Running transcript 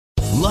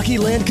Lucky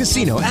Land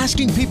Casino,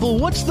 asking people,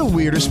 what's the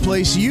weirdest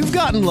place you've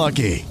gotten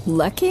lucky?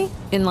 Lucky?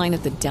 In line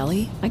at the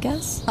deli, I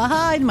guess?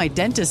 Aha, in my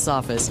dentist's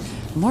office.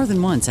 More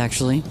than once,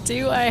 actually.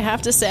 Do I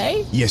have to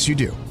say? Yes, you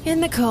do.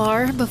 In the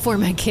car before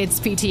my kids'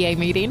 PTA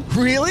meeting.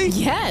 Really?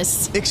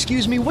 Yes.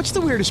 Excuse me, what's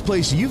the weirdest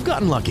place you've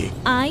gotten lucky?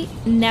 I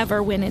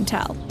never win and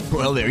tell.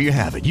 Well, there you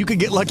have it. You can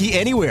get lucky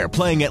anywhere,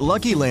 playing at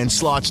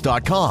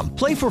LuckyLandSlots.com.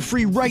 Play for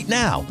free right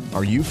now.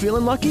 Are you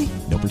feeling lucky?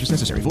 No purchase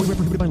necessary. Void where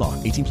prohibited by law.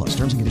 18 plus.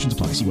 Terms and conditions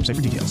apply. See website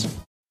for details.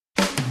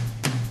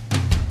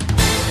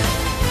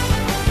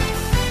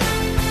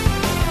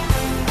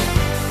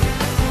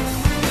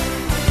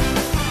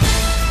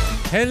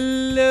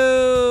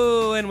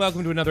 Hello, and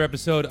welcome to another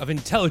episode of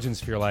Intelligence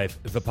for Your Life,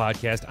 the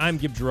podcast. I'm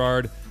Gib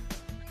Gerard,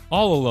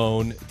 all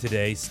alone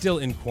today, still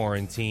in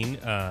quarantine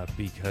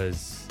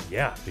because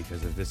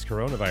of this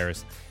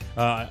coronavirus.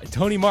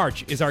 Tony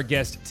March is our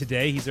guest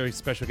today. He's a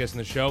special guest on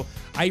the show.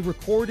 I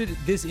recorded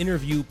this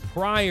interview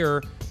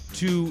prior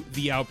to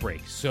the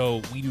outbreak,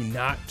 so we do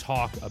not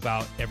talk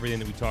about everything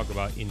that we talk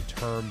about in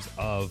terms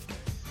of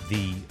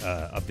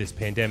this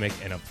pandemic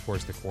and, of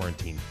course, the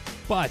quarantine.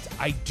 But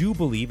I do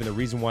believe, and the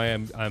reason why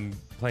I'm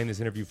playing this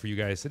interview for you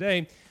guys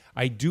today,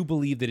 I do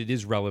believe that it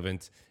is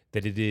relevant,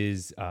 that it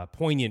is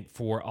poignant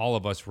for all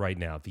of us right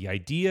now. The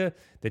idea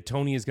that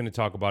Tony is going to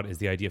talk about is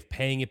the idea of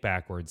paying it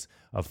backwards,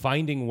 of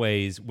finding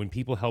ways when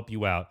people help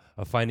you out,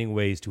 of finding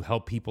ways to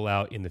help people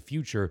out in the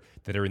future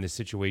that are in the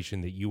situation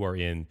that you are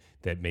in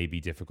that may be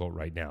difficult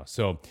right now.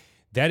 So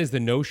that is the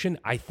notion.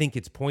 I think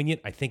it's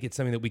poignant. I think it's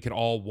something that we could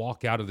all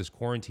walk out of this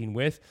quarantine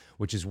with,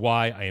 which is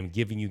why I am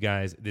giving you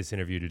guys this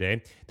interview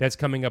today. That's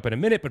coming up in a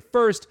minute. But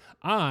first,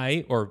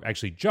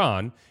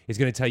 John, is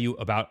going to tell you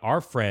about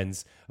our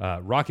friends,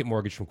 Rocket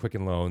Mortgage from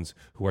Quicken Loans,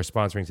 who are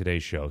sponsoring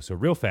today's show. So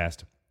real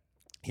fast,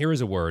 here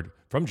is a word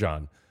from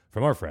John,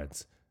 from our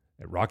friends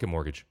at Rocket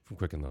Mortgage from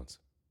Quicken Loans.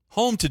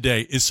 Home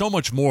today is so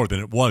much more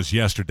than it was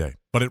yesterday.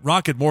 But at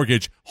Rocket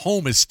Mortgage,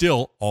 home is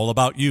still all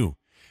about you.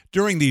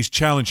 During these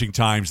challenging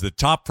times, the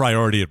top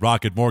priority at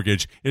Rocket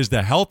Mortgage is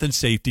the health and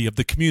safety of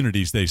the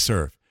communities they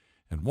serve.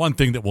 And one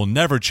thing that will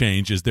never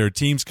change is their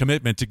team's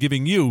commitment to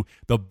giving you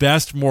the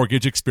best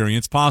mortgage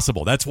experience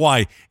possible. That's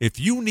why, if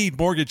you need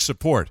mortgage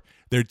support,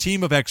 their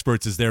team of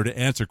experts is there to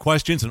answer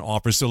questions and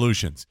offer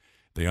solutions.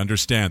 They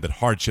understand that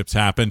hardships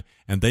happen,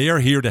 and they are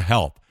here to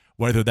help,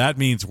 whether that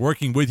means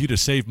working with you to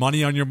save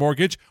money on your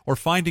mortgage or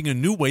finding a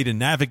new way to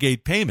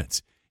navigate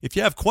payments. If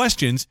you have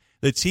questions,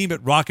 the team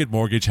at Rocket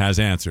Mortgage has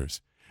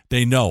answers.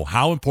 They know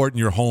how important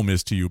your home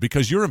is to you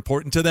because you're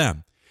important to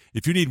them.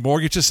 If you need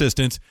mortgage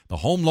assistance, the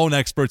home loan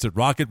experts at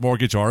Rocket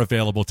Mortgage are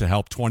available to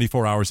help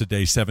 24 hours a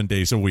day, 7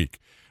 days a week.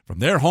 From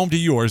their home to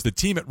yours, the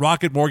team at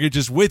Rocket Mortgage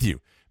is with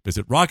you.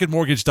 Visit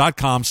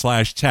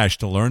rocketmortgage.com/Tesh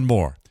to learn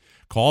more.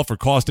 Call for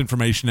cost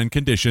information and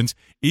conditions.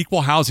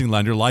 Equal housing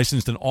lender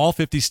licensed in all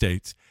 50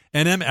 states.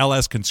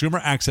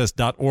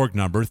 NMLSconsumeraccess.org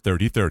number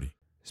 3030.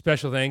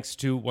 Special thanks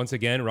to, once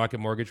again, Rocket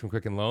Mortgage from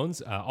Quicken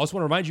Loans. Also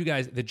want to remind you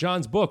guys that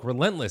John's book,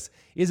 Relentless,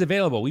 is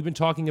available. We've been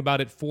talking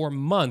about it for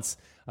months.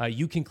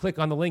 You can click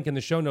on the link in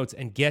the show notes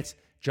and get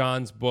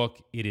John's book.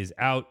 It is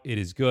out. It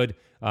is good.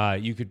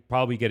 You could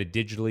probably get it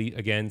digitally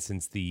again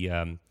since the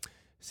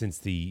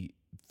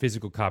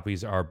physical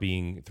copies are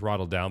being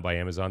throttled down by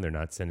Amazon. They're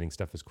not sending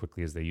stuff as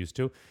quickly as they used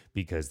to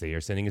because they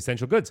are sending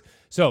essential goods.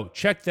 So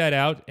check that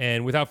out.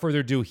 And without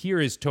further ado,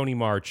 here is Tony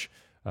March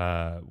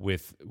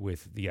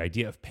with the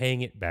idea of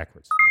paying it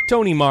backwards.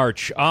 Tony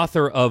March,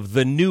 author of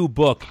the new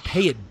book,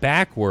 Pay It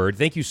Backward.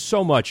 Thank you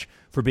so much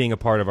for being a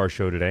part of our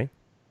show today.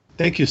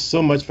 Thank you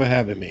so much for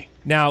having me.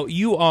 Now,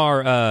 you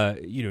are,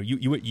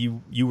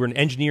 you were an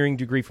engineering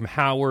degree from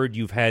Howard.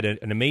 You've had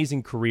an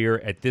amazing career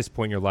at this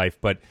point in your life,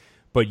 but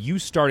you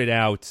started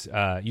out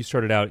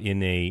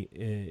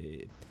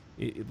in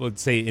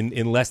let's say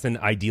in less than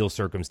ideal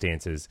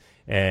circumstances,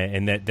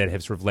 and that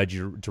have sort of led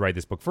you to write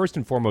this book. First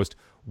and foremost,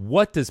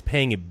 what does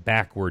paying it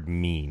backward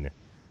mean?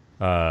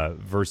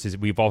 Versus,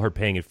 we've all heard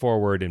paying it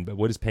forward, but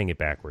what does paying it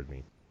backward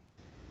mean?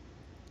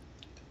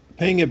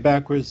 Paying It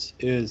Backwards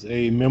is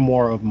a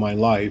memoir of my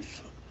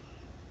life.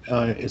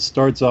 It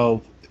starts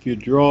off, if you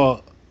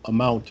draw a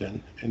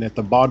mountain, and at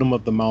the bottom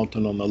of the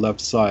mountain on the left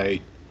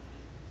side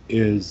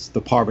is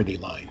the poverty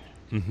line.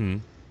 Mm-hmm.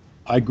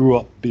 I grew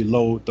up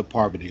below the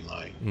poverty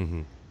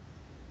line.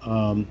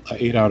 Mm-hmm. I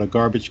ate out of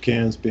garbage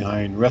cans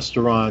behind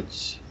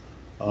restaurants,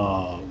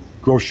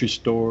 grocery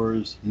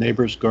stores,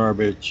 neighbors'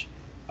 garbage.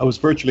 I was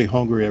virtually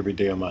hungry every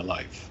day of my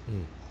life.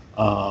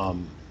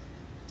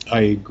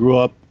 I grew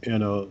up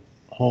in a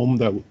home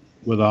that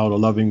without a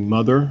loving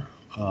mother.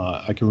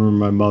 I can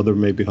remember my mother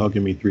maybe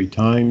hugging me 3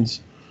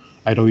 times.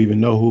 I don't even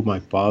know who my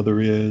father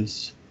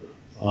is.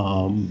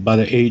 By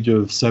the age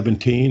of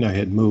 17, I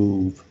had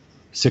moved.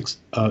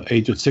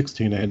 Age of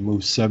 16, I had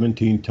moved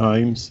 17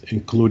 times,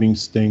 including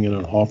staying in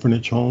an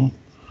orphanage home.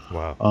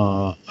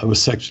 Wow. I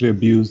was sexually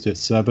abused at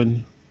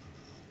 7.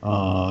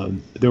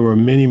 There were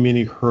many,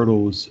 many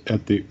hurdles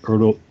at the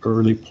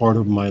early part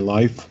of my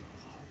life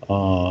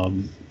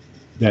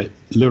that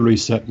literally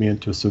set me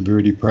into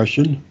severe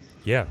depression.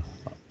 Yeah.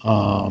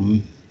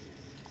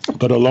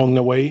 But along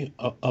the way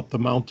up the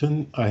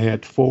mountain, I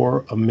had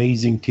four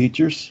amazing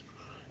teachers,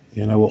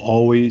 and I will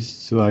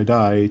always, till I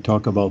die,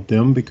 talk about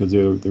them because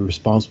they're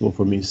responsible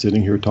for me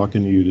sitting here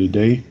talking to you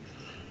today.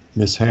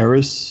 Miss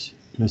Harris,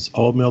 Miss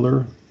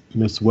Allmiller,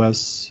 Miss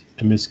West,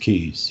 and Miss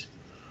Keys.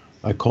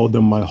 I called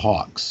them my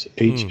Hawks,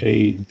 Hawk.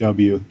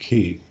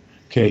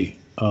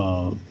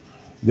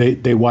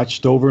 They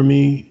watched over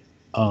me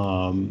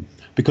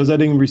because I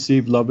didn't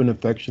receive love and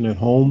affection at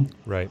home.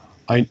 Right.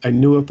 I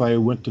knew if I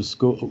went to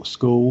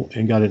school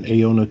and got an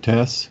A on a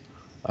test,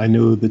 I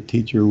knew the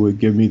teacher would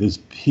give me this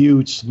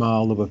huge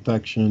smile of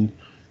affection,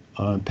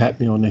 pat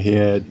me on the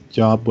head,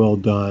 job well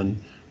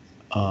done.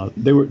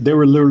 They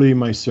were literally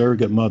my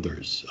surrogate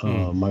mothers,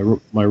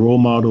 my role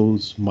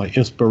models, my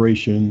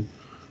inspiration.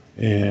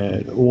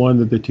 And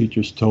one of the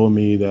teachers told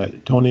me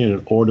that, Tony,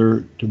 in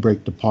order to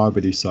break the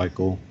poverty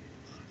cycle,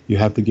 you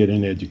have to get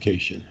an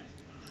education.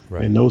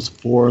 Right. And those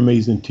four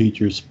amazing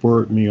teachers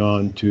spurred me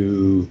on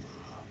to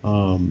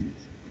to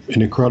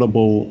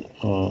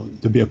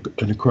be an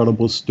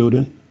incredible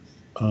student.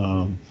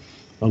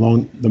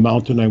 Along the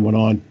mountain I went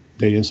on,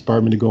 they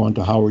inspired me to go on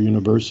to Howard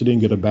University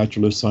and get a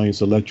Bachelor of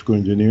Science Electrical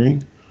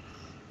Engineering.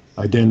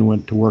 I then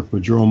went to work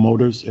with General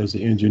Motors as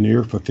an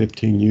engineer for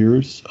 15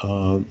 years.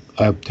 I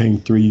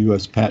obtained 3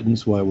 U.S.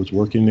 patents while I was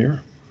working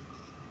there.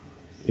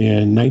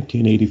 In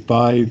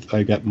 1985,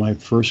 I got my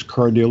first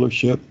car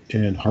dealership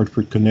in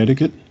Hartford,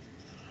 Connecticut.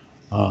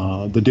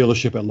 The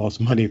dealership had lost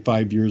money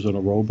 5 years in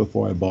a row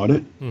before I bought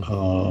it.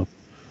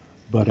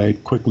 But I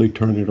quickly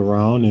turned it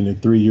around, and in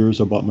 3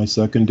 years, I bought my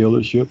second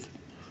dealership.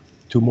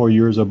 2 more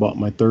years, I bought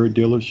my third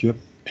dealership.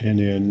 And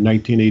in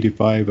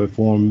 1985, I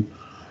formed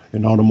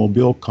an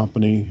automobile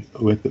company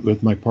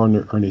with my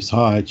partner, Ernest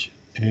Hodge.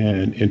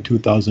 And in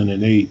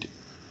 2008,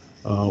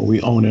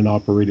 we owned and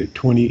operated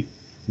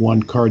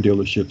 21 car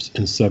dealerships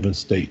in 7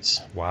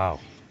 states. Wow.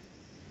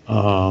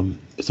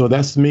 So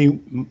that's me.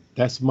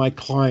 That's my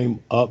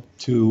climb up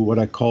to what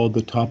I call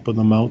the top of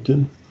the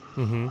mountain.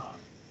 Mm-hmm.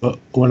 But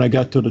when I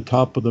got to the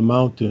top of the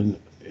mountain,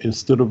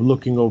 instead of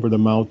looking over the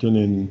mountain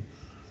and,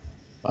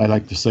 I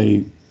like to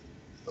say,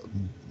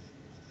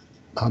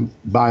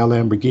 buy a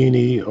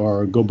Lamborghini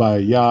or go buy a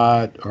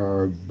yacht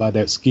or buy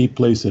that ski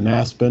place in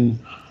Aspen,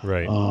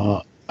 right.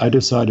 I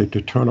decided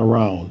to turn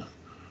around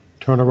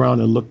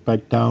and look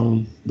back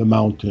down the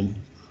mountain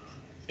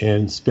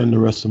and spend the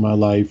rest of my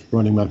life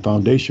running my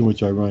foundation,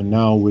 which I run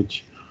now,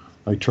 which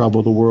I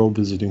travel the world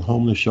visiting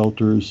homeless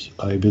shelters.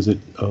 I visit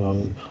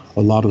a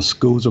lot of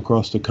schools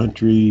across the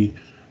country,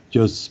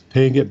 just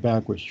paying it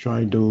backwards,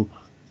 trying to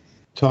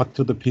talk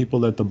to the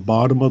people at the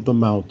bottom of the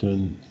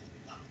mountain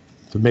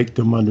to make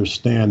them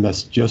understand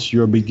that's just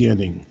your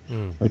beginning.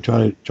 I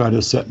try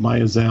to set my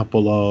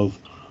example of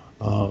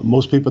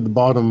most people at the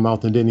bottom of the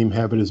mountain didn't even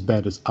have it as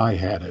bad as I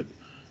had it.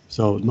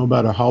 So no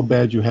matter how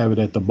bad you have it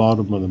at the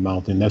bottom of the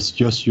mountain, that's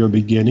just your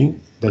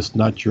beginning. That's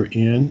not your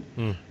end.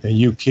 And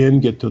you can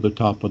get to the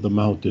top of the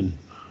mountain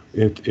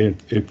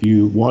if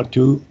you want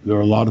to. There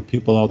are a lot of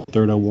people out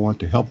there that want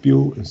to help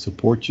you and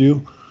support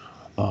you.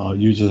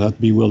 You just have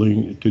to be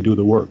willing to do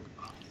the work.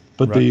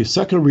 But right. The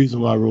second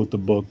reason why I wrote the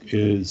book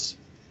is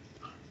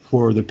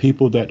for the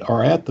people that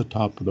are at the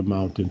top of the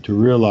mountain to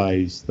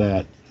realize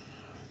that,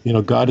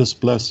 God has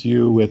blessed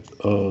you with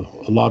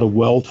a lot of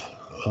wealth,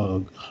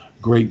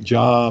 great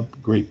job,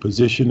 great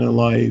position in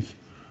life.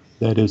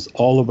 That is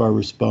all of our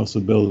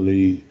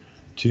responsibility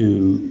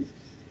to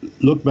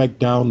look back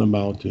down the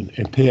mountain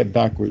and pay it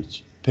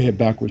backwards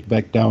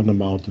back down the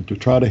mountain to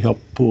try to help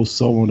pull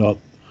someone up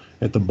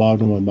at the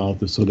bottom of the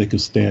mountain so they can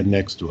stand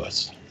next to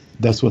us.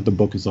 That's what the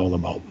book is all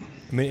about.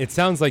 I mean, it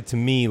sounds like to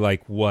me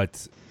like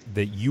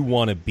that you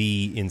want to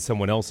be in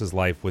someone else's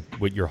life with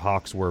what your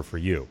Hawks were for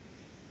you.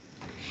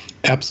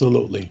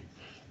 Absolutely.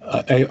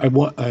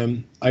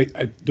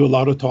 I do a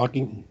lot of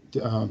talking.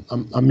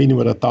 I'm meeting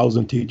with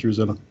 1,000 teachers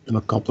in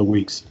a couple of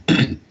weeks.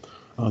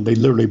 They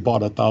literally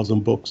bought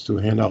 1,000 books to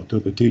hand out to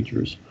the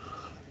teachers.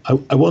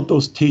 I want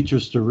those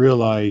teachers to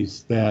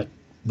realize that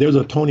there's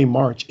a Tony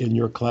March in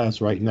your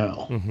class right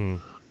now. Mm-hmm.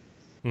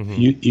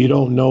 Mm-hmm. You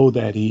don't know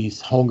that he's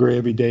hungry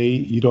every day.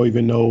 You don't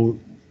even know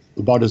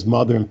about his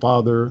mother and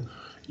father.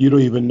 You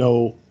don't even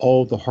know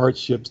all the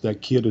hardships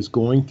that kid is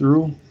going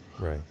through.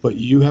 Right. But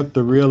you have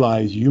to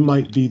realize you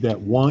might be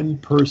that one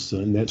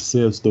person that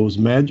says those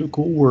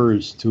magical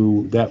words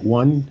to that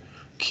one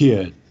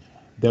kid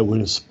that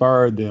would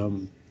inspire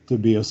them to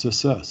be a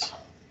success.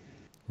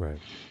 Right.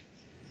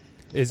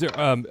 Is there?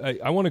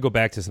 I want to go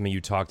back to something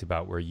you talked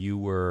about where you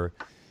were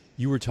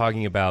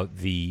talking about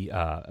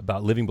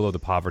about living below the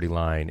poverty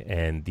line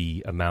and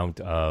the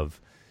amount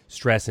of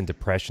stress and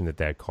depression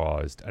that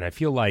caused. And I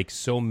feel like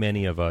so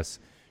many of us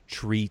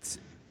treat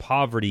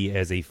poverty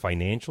as a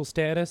financial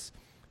status.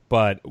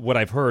 But what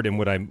I've heard and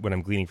what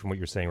I'm gleaning from what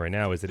you're saying right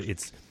now is that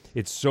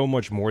it's so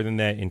much more than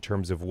that in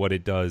terms of what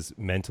it does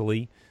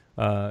mentally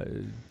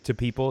to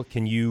people.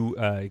 Can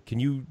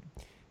you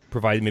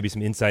provide maybe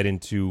some insight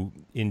into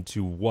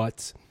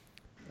what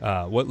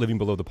living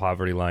below the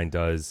poverty line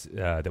does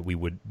that we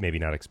would maybe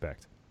not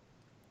expect?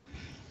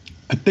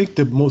 I think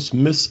the most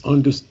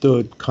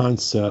misunderstood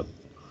concept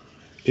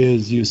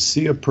is you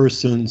see a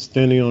person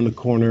standing on the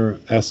corner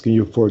asking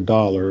you for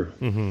 $1.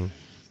 Mm-hmm.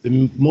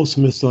 The most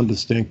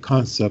misunderstood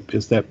concept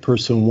is that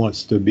person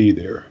wants to be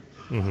there.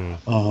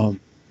 Mm-hmm.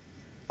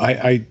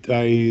 I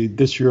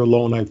this year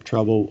alone, I've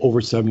traveled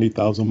over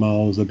 70,000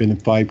 miles. I've been in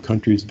 5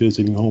 countries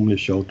visiting homeless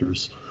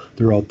shelters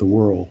throughout the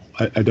world.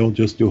 I don't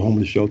just do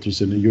homeless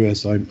shelters in the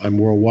U.S. I'm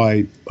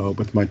worldwide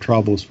with my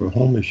travels for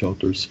homeless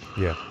shelters.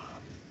 Yeah.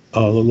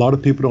 A lot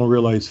of people don't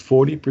realize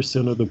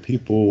 40% of the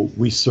people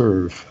we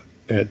serve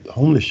at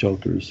homeless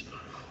shelters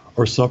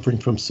are suffering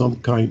from some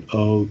kind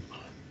of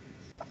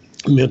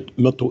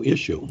mental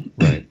issue.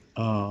 Right.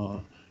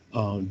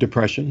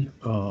 Depression.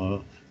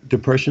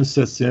 Depression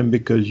sets in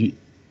because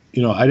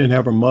I didn't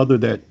have a mother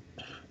that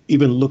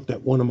even looked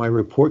at one of my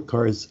report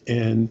cards,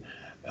 and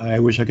I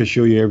wish I could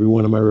show you every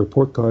one of my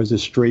report cards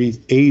is straight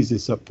A's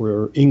except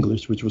for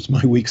English, which was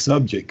my weak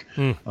subject.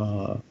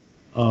 So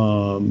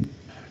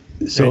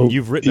and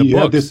you've written a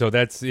book, this, so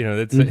that's you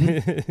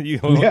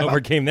Yeah.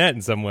 overcame that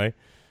in some way.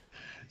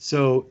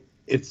 So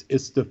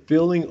it's the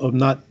feeling of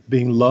not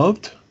being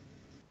loved,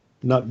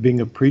 not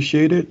being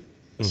appreciated,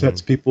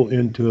 sets people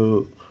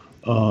into.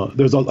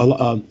 There's I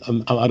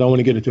don't want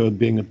to get into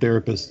being a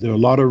therapist. There are a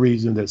lot of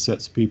reasons that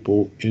sets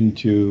people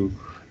into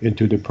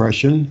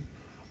depression.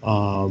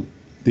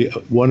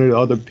 One of the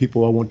other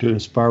people I want to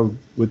inspire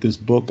with this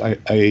book,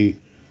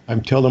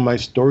 I'm telling my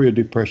story of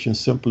depression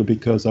simply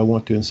because I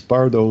want to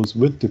inspire those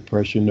with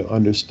depression to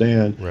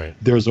understand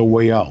there's a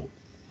way out.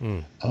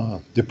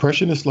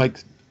 Depression is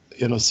like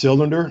in a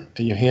cylinder,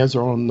 and your hands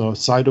are on the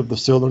side of the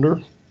cylinder,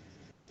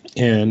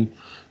 and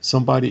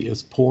somebody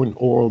is pouring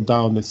oil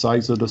down the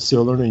sides of the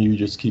cylinder, and you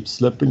just keep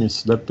slipping and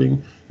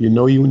slipping. You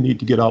know you need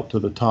to get out to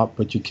the top,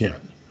 but you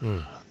can't.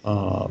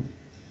 I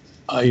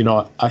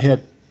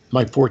had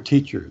my 4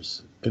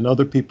 teachers and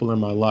other people in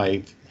my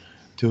life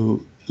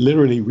to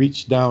literally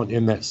reach down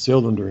in that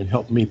cylinder and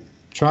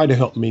try to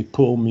help me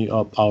pull me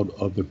up out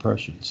of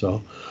depression.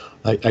 So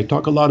I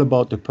talk a lot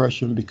about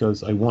depression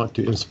because I want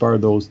to inspire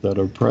those that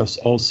are oppressed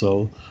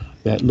also,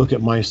 that look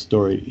at my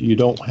story. You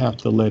don't have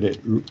to let it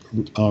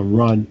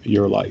run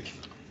your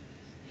life.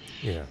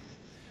 Yeah.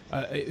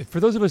 For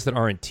those of us that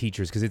aren't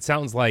teachers, because it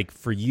sounds like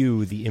for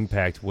you the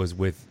impact was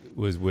with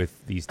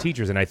these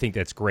teachers, and I think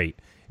that's great.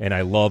 And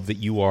I love that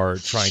you are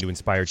trying to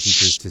inspire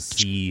teachers to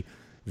see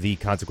the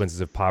consequences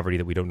of poverty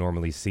that we don't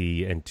normally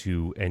see, and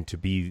to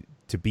be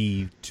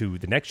to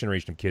the next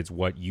generation of kids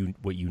what you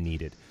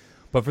needed.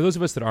 But for those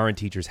of us that aren't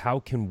teachers,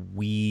 how can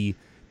we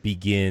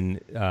begin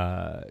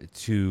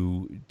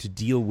to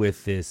deal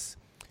with this,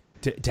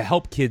 to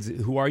help kids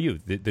who are you,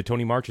 the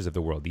Tony Marches of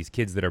the world, these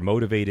kids that are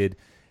motivated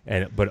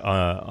but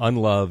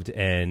unloved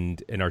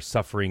and are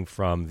suffering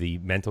from the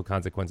mental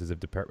consequences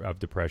of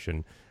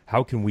depression?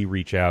 How can we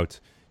reach out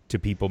to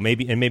people?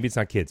 Maybe it's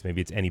not kids,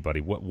 maybe it's anybody.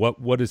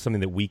 What is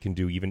something that we can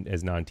do, even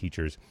as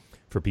non-teachers,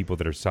 for people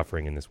that are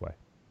suffering in this way?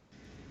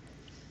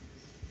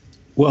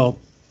 Well,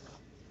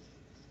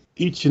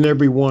 each and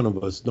every one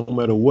of us, no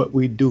matter what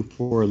we do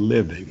for a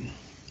living,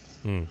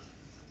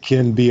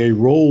 can be a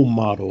role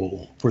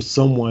model for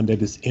someone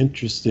that is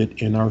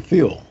interested in our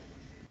field.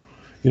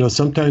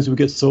 Sometimes we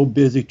get so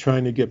busy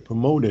trying to get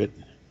promoted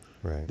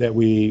that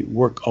we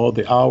work all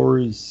the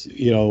hours.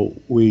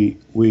 We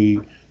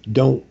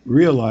don't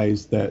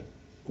realize that,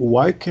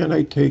 why can't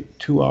I take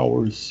 2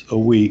 hours a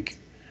week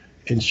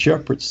and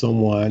shepherd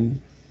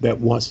someone that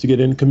wants to get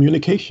in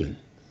communication?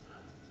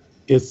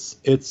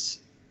 It's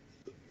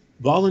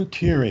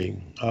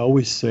volunteering, I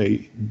always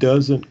say,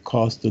 doesn't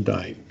cost a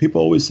dime.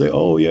 People always say,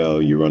 oh yeah,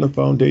 you run a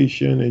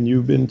foundation and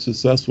you've been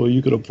successful,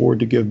 you could afford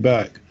to give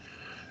back.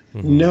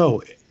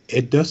 No,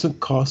 it doesn't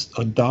cost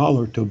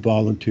 $1 to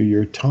volunteer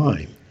your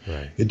time.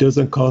 It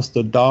doesn't cost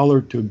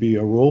 $1 to be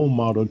a role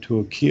model to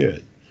a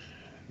kid.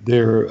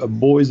 There are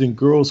boys and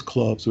girls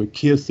clubs with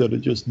kids that are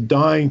just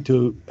dying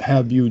to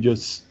have you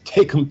just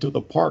take them to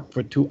the park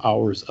for 2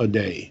 hours a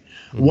day,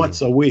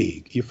 once a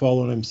week. You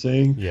follow what I'm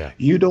saying? Yeah.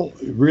 You don't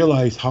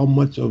realize how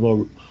much of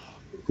a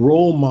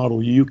role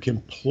model you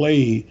can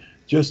play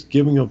just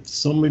giving up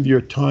some of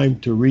your time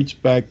to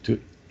reach back to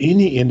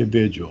any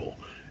individual.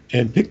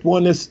 And pick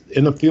one that's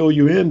in the field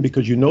you're in,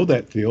 because you know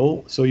that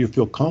field, so you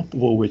feel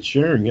comfortable with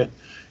sharing it,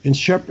 and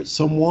shepherd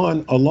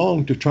someone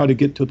along to try to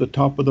get to the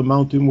top of the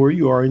mountain where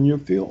you are in your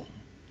field.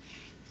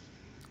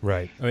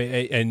 Right. I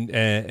mean,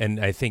 and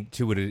I think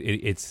too,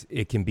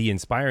 it can be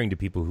inspiring to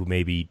people who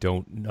maybe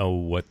don't know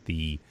what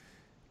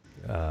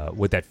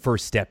that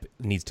first step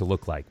needs to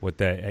look like, how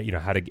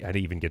to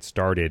even get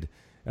started.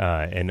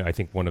 And I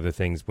think one of the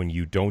things when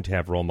you don't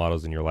have role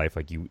models in your life,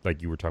 like you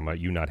were talking about,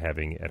 you not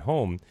having at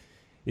home,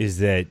 is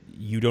that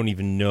you don't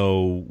even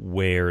know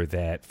where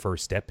that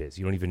first step is.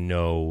 You don't even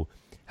know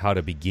how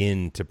to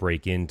begin to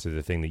break into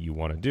the thing that you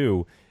want to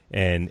do,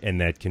 and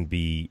that can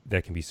be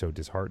so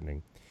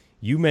disheartening.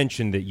 You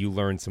mentioned that you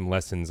learned some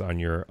lessons on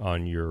your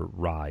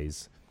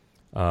rise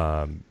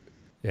from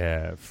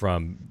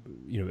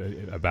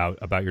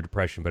about your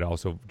depression, but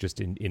also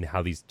just in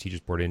how these teachers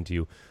poured into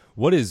you.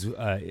 What is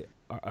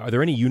are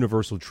there any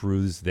universal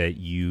truths that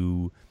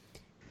you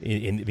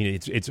I mean,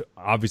 it's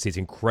obviously it's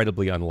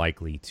incredibly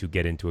unlikely to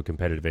get into a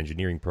competitive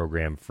engineering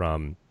program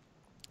from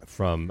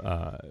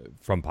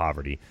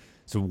poverty.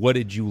 So what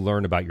did you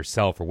learn about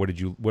yourself, or what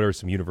are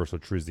some universal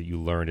truths that you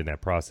learned in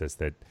that process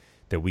that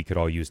we could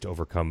all use to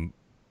overcome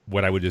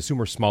what I would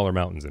assume are smaller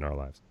mountains in our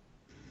lives?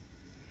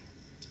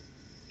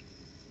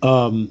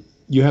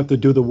 You have to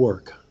do the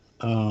work.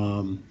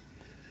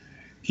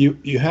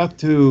 You have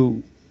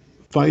to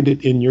find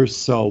it in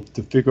yourself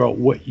to figure out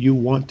what you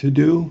want to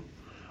do,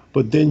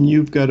 but then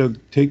you've got to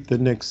take the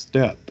next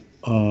step.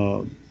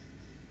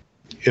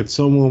 If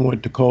someone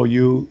went to call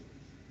you,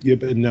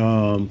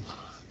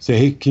 say,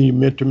 hey, can you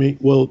mentor me?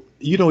 Well,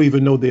 you don't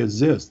even know they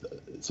exist.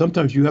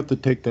 Sometimes you have to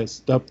take that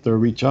step to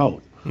reach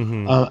out.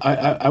 Mm-hmm.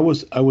 I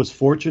was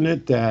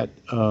fortunate that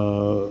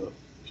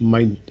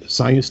my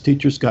science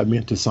teachers got me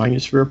into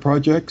science fair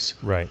projects.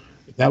 Right.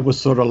 That was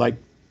sort of like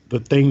the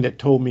thing that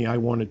told me I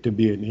wanted to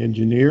be an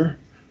engineer.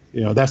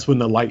 That's when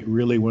the light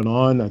really went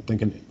on. I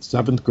think in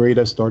 7th grade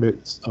I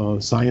started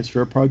science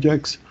fair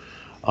projects,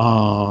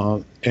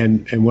 and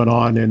went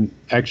on. And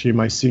actually,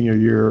 my senior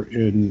year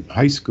in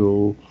high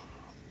school,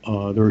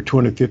 there were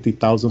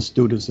 250,000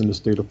 students in the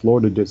state of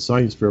Florida did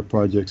science fair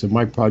projects, and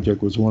my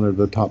project was one of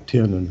the top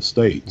 10 in the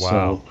state.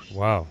 Wow! So,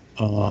 wow!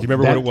 Do you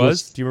remember what it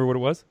was? Do you remember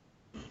what it was?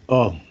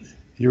 Oh,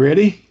 you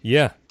ready?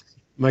 Yeah.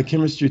 My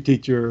chemistry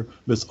teacher,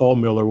 Miss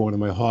Allmiller, one of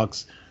my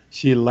Hawks,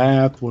 she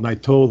laughed when I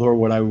told her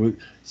what I would.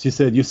 She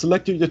said, "You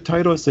selected your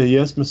title?" I said,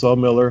 "Yes, Miss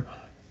Allmiller."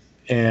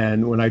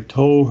 And when I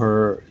told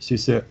her, she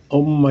said,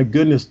 "Oh my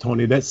goodness,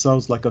 Tony, that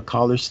sounds like a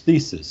college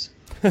thesis."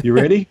 You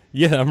ready?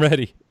 Yeah, I'm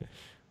ready.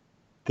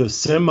 The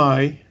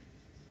semi-micro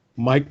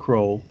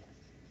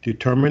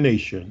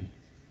determination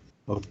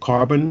of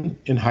carbon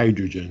and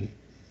hydrogen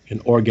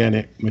in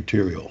organic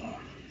material.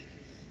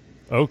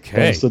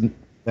 Okay.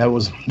 That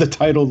was the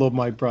title of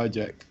my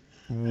project.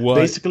 What?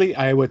 Basically,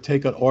 I would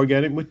take an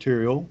organic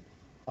material,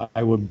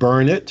 I would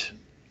burn it.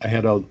 I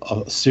had a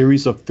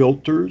series of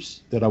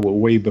filters that I would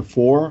weigh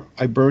before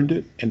I burned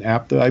it and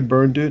after I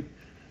burned it.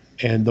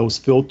 And those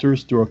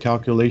filters, through a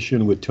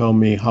calculation, would tell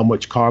me how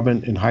much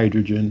carbon and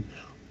hydrogen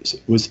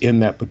was in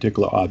that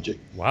particular object.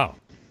 Wow.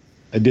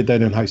 I did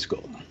that in high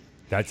school.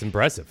 That's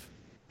impressive.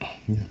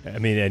 I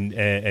mean,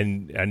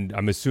 and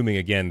I'm assuming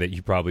again that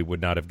you probably would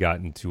not have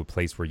gotten to a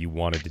place where you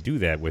wanted to do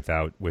that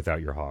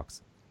without your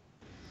Hawks.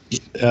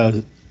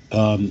 The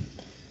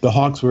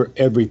Hawks were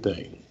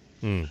everything.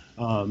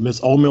 Miss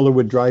Allmiller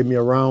would drive me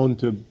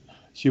around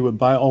she would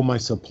buy all my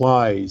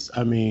supplies.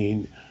 I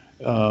mean,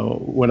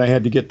 when I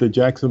had to get to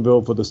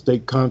Jacksonville for the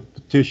state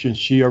competition,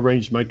 she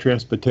arranged my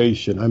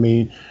transportation. I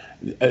mean,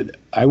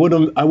 I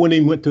wouldn't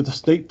even went to the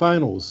state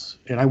finals,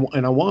 and I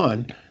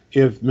won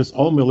if Miss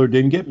Allmiller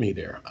didn't get me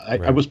there.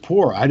 I was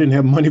poor. I didn't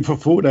have money for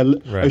food.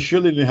 I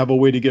surely didn't have a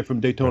way to get from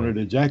Daytona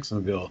to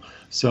Jacksonville.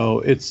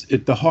 So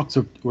the Hawks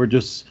were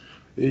just.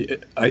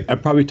 I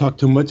probably talk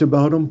too much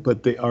about them,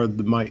 but they are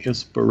my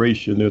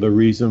inspiration. They're the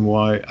reason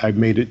why I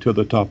made it to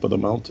the top of the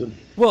mountain.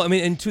 Well, I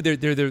mean, and too, they're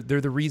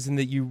the reason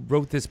that you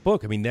wrote this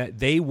book. I mean, that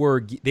they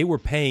were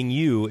paying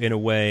you in a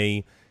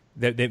way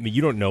that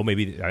you don't know.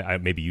 Maybe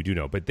maybe you do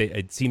know, but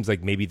it seems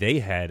like maybe they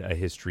had a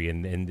history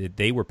and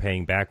they were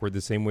paying backward the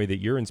same way that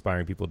you're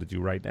inspiring people to do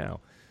right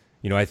now.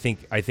 I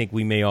think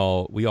we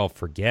all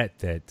forget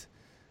that.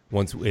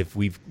 I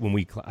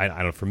don't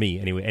know, for me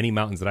anyway, any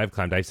mountains that I've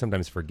climbed, I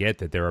sometimes forget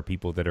that there are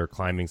people that are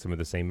climbing some of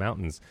the same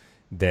mountains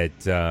and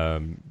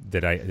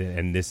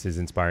this has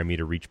inspired me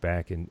to reach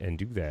back and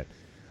do that.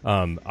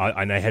 And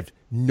I have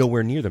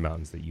nowhere near the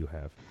mountains that you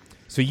have.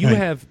 So you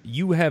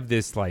have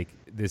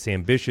this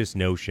ambitious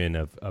notion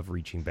of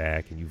reaching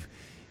back, and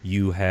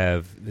you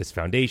have this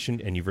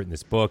foundation, and you've written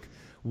this book.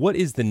 What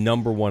is the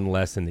number one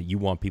lesson that you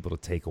want people to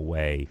take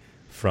away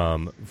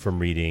from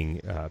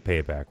reading Pay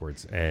It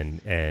Backwards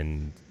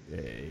and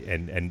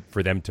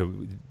for them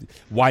to,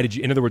 why did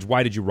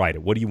you write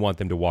it? What do you want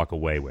them to walk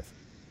away with?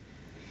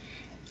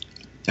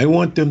 I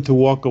want them to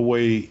walk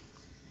away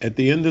at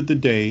the end of the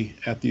day,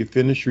 after you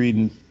finish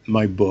reading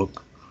my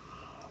book,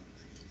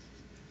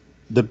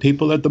 the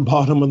people at the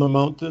bottom of the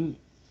mountain,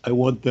 I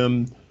want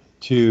them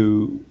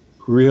to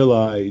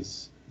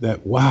realize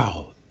that,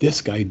 wow,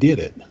 this guy did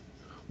it.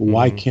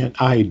 Why can't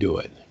I do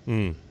it?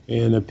 And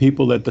the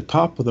people at the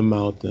top of the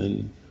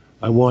mountain,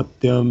 I want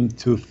them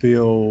to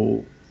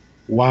feel,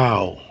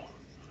 wow,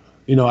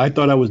 I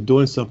thought I was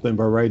doing something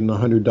by writing a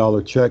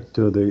 $100 check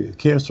to the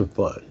cancer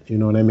fund. You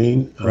know what I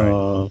mean?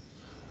 Right.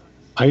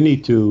 I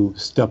need to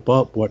step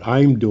up what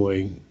I'm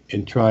doing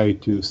and try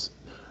to,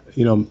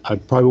 I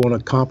probably want to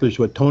accomplish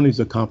what Tony's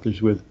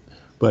accomplished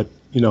but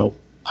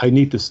I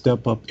need to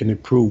step up and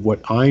improve what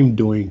I'm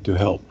doing to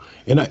help.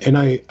 And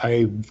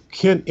I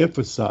can't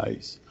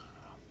emphasize,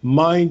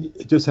 mine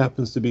just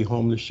happens to be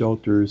homeless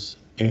shelters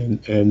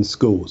and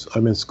schools.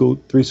 I'm in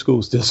 3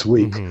 schools this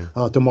week.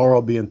 Tomorrow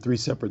I'll be in 3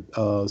 separate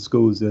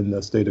schools in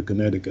the state of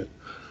Connecticut.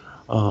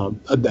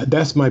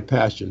 That's my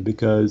passion,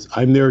 because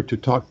I'm there to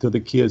talk to the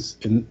kids.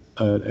 And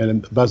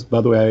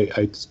by the way,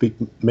 I speak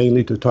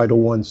mainly to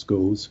Title I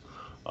schools,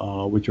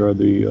 which are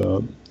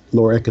the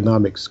lower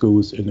economic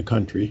schools in the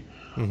country.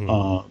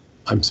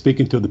 I'm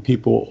speaking to the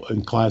people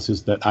in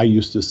classes that I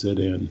used to sit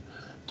in,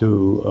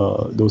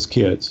 to those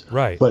kids.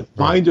 Right. But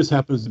mine just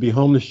happens to be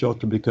homeless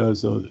shelter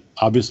because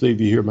obviously,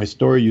 if you hear my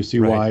story, you see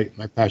why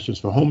my passion is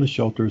for homeless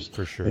shelters.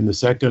 For sure. And the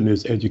second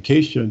is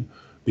education,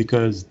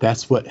 because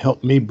that's what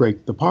helped me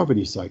break the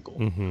poverty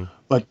cycle.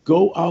 But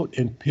go out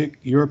and pick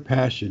your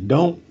passion.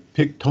 Don't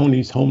pick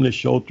Tony's homeless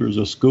shelters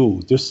or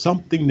schools. There's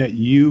something that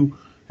you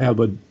have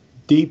a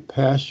deep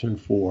passion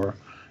for.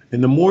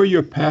 And the more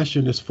your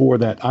passion is for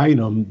that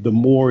item, the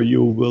more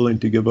you're willing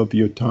to give up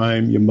your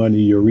time, your money,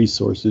 your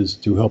resources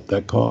to help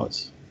that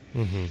cause.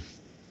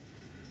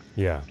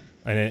 Yeah.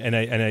 And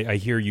I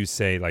hear you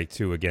say, like,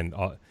 too, again,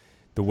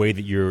 the way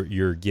that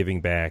you're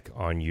giving back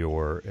on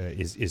your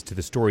is to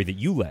the story that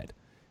you led.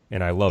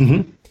 And I love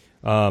it.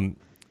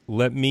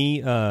 Let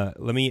me.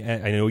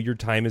 I know your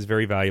time is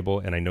very valuable,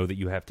 and I know that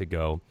you have to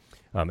go.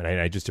 And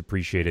I just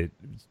appreciate it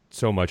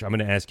so much. I'm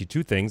going to ask you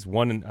two things.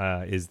 One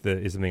is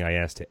something I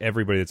ask to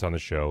everybody that's on the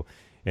show,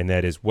 and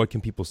that is, what can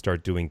people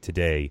start doing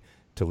today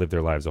to live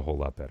their lives a whole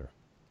lot better?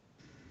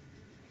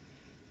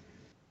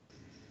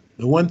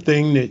 The one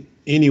thing that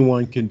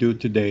anyone can do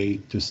today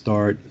to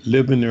start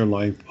living their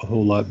life a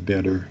whole lot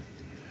better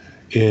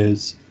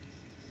is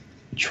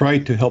try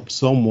to help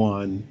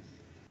someone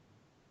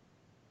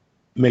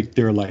make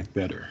their life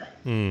better.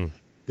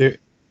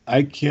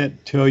 I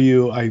can't tell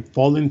you, I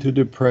fall into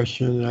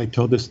depression, and I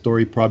tell this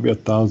story probably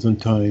 1,000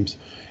 times.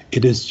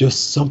 It is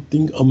just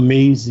something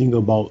amazing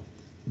about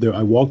there.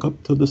 I walk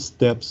up to the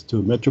steps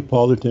to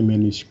Metropolitan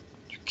Mini's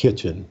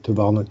kitchen to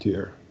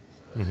volunteer.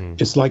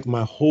 It's like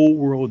my whole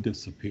world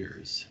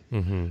disappears.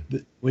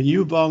 When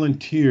you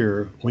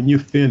volunteer, when you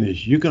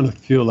finish, you're going to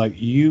feel like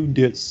you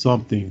did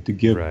something to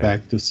give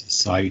back to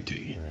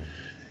society.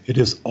 It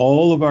is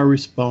all of our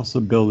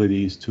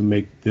responsibilities to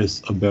make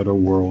this a better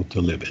world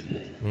to live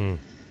in.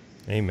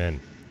 Amen.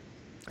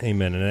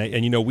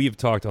 And you know, we've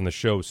talked on the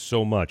show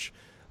so much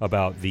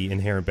about the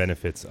inherent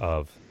benefits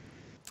of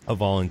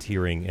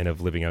volunteering and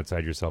of living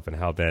outside yourself, and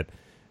how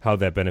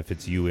that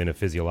benefits you in a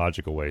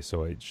physiological way.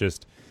 So it's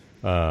just,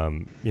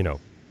 you know,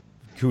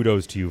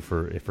 kudos to you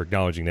for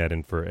acknowledging that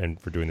and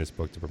for doing this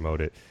book to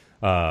promote it.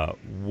 If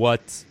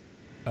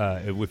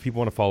people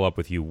want to follow up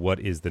with you, what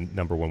is the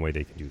number one way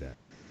they can do that?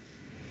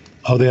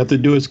 All they have to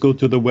do is go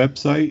to the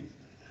website,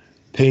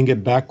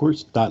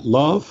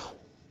 payingitbackwards.love.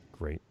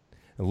 Great.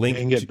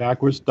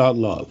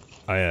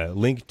 Payingitbackwards.love.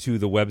 Link to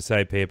the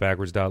website,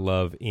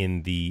 payitbackwards.love,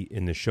 in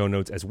the show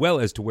notes, as well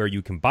as to where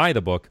you can buy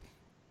the book.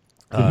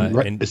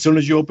 And as soon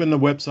as you open the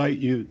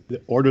website,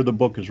 the order the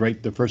book is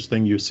right the first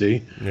thing you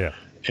see. Yeah.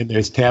 And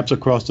there's tabs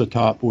across the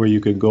top where you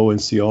can go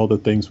and see all the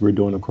things we're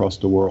doing across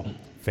the world.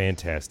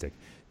 Fantastic.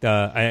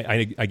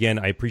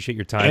 I appreciate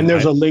your time. And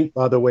there's a link,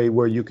 by the way,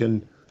 where you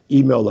can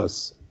email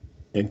us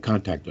and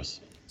contact us.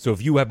 So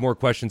if you have more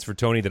questions for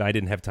Tony that I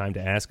didn't have time to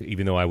ask,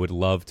 even though I would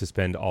love to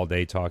spend all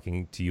day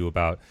talking to you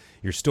about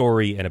your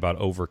story and about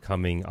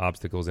overcoming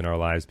obstacles in our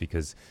lives,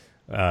 because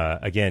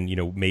again, you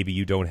know, maybe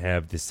you don't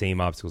have the same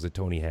obstacles that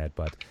Tony had,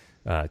 but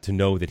to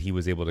know that he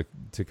was able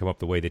to come up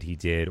the way that he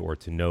did, or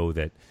to know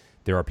that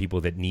there are people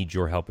that need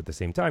your help at the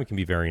same time, can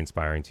be very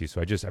inspiring to you.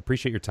 So I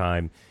appreciate your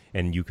time,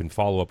 and you can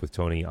follow up with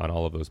Tony on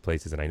all of those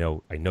places. And I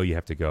know you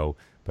have to go,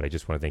 but I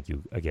just want to thank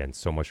you again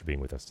so much for being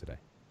with us today.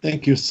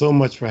 Thank you so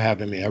much for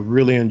having me. I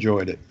really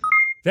enjoyed it.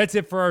 That's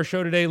it for our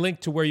show today. Link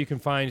to where you can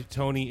find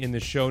Tony in the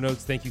show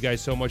notes. Thank you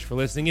guys so much for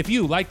listening. If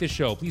you like this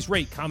show, please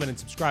rate, comment, and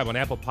subscribe on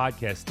Apple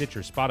Podcasts,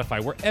 Stitcher,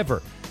 Spotify,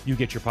 wherever you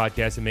get your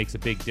podcasts. It makes a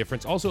big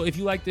difference. Also, if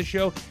you like this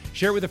show,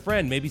 share it with a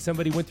friend. Maybe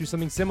somebody went through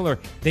something similar.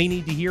 They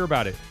need to hear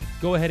about it.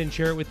 Go ahead and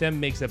share it with them.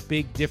 Makes a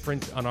big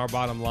difference on our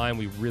bottom line.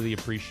 We really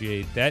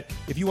appreciate that.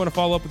 If you want to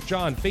follow up with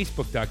John,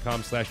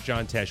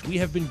 Facebook.com/John Tesh. We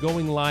have been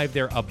going live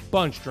there a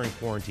bunch during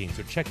quarantine,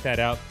 so check that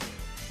out.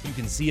 You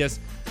can see us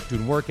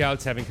doing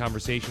workouts, having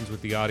conversations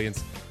with the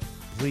audience.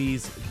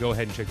 Please go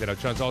ahead and check that out.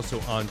 John's also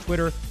on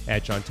Twitter,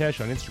 @John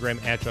Tesh, on Instagram,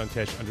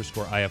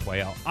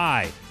 @JohnTesh_IFYL.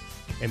 I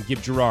am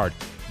Gib Gerard.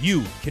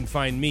 You can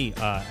find me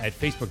at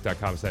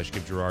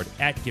Facebook.com/Gib Gerard,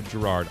 @Gib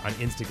Gerard on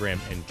Instagram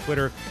and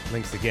Twitter.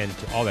 Links again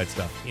to all that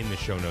stuff in the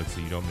show notes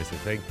so you don't miss a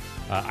thing.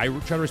 I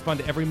try to respond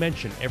to every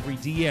mention, every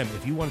DM.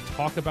 If you want to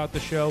talk about the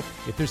show,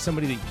 if there's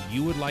somebody that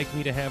you would like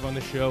me to have on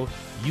the show,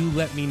 you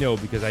let me know,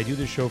 because I do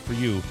this show for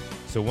you.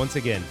 So once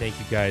again, thank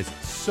you guys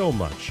so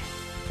much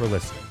for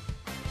listening.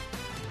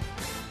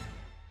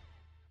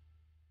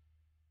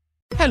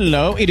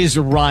 Hello, it is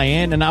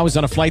Ryan, and I was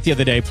on a flight the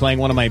other day playing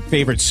one of my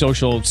favorite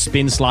social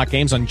spin slot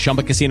games on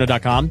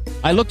ChumbaCasino.com.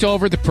 I looked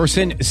over at the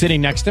person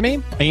sitting next to me,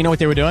 and you know what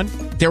they were doing?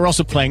 They were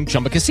also playing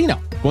Chumba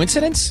Casino.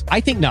 Coincidence?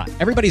 I think not.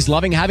 Everybody's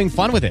loving having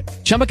fun with it.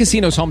 Chumba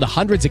Casino is home to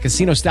hundreds of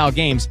casino-style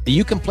games that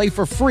you can play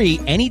for free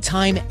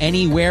anytime,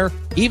 anywhere,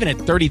 even at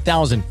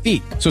 30,000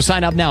 feet. So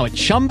sign up now at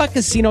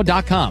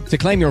ChumbaCasino.com to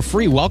claim your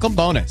free welcome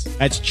bonus.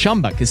 That's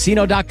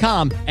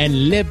ChumbaCasino.com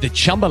and live the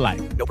Chumba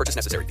life. No purchase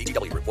necessary.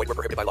 VGW. Void where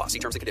prohibited by law. See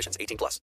terms and conditions. 18+.